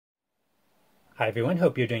Hi everyone,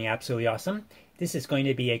 hope you're doing absolutely awesome. This is going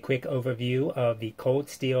to be a quick overview of the Cold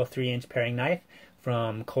Steel 3-inch paring knife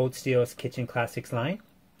from Cold Steel's Kitchen Classics line.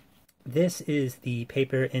 This is the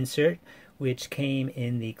paper insert which came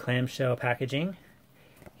in the clamshell packaging.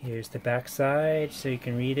 Here's the back side so you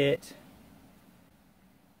can read it.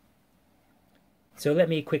 So let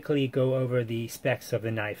me quickly go over the specs of the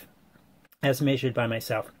knife as measured by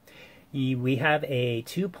myself. We have a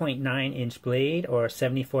 2.9 inch blade or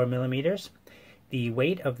 74 millimeters. The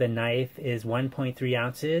weight of the knife is 1.3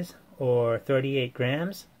 ounces or 38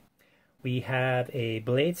 grams. We have a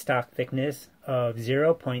blade stock thickness of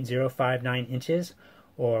 0.059 inches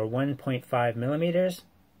or 1.5 millimeters.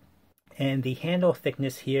 And the handle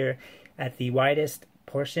thickness here at the widest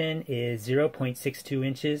portion is 0.62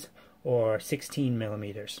 inches or 16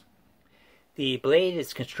 millimeters. The blade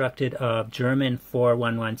is constructed of German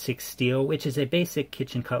 4116 steel, which is a basic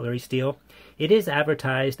kitchen cutlery steel. It is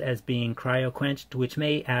advertised as being cryo-quenched, which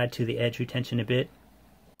may add to the edge retention a bit.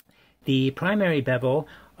 The primary bevel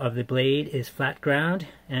of the blade is flat ground,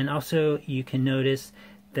 and also you can notice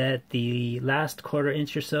that the last quarter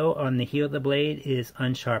inch or so on the heel of the blade is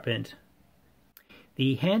unsharpened.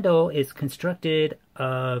 The handle is constructed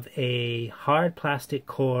of a hard plastic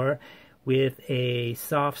core with a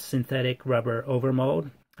soft synthetic rubber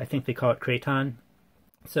overmold. I think they call it Kraton.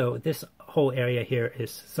 So this whole area here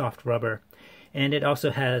is soft rubber. And it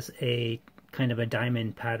also has a kind of a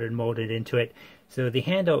diamond pattern molded into it. So the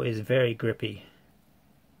handle is very grippy.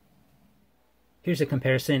 Here's a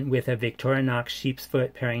comparison with a Victorinox sheep's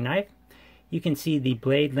foot paring knife. You can see the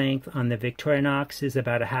blade length on the Victorinox is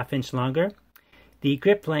about a ½ inch longer. The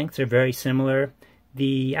grip lengths are very similar.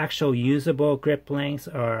 The actual usable grip lengths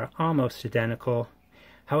are almost identical.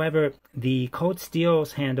 However, the Cold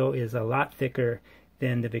Steel's handle is a lot thicker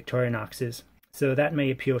than the Victorinox's, so that may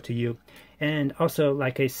appeal to you. And also,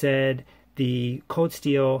 like I said, the Cold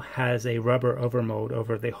Steel has a rubber overmold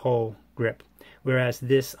over the whole grip, whereas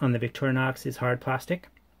this on the Victorinox is hard plastic.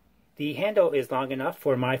 The handle is long enough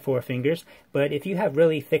for my 4 fingers, but if you have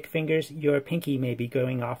really thick fingers, your pinky may be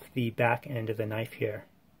going off the back end of the knife here.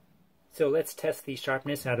 So let's test the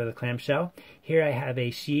sharpness out of the clamshell. Here I have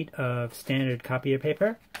a sheet of standard copier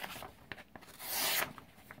paper.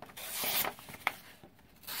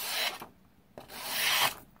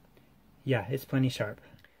 Yeah, it's plenty sharp.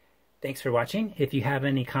 Thanks for watching. If you have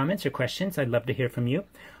any comments or questions, I'd love to hear from you.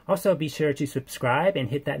 Also, be sure to subscribe and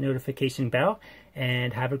hit that notification bell,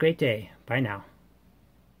 and have a great day. Bye now.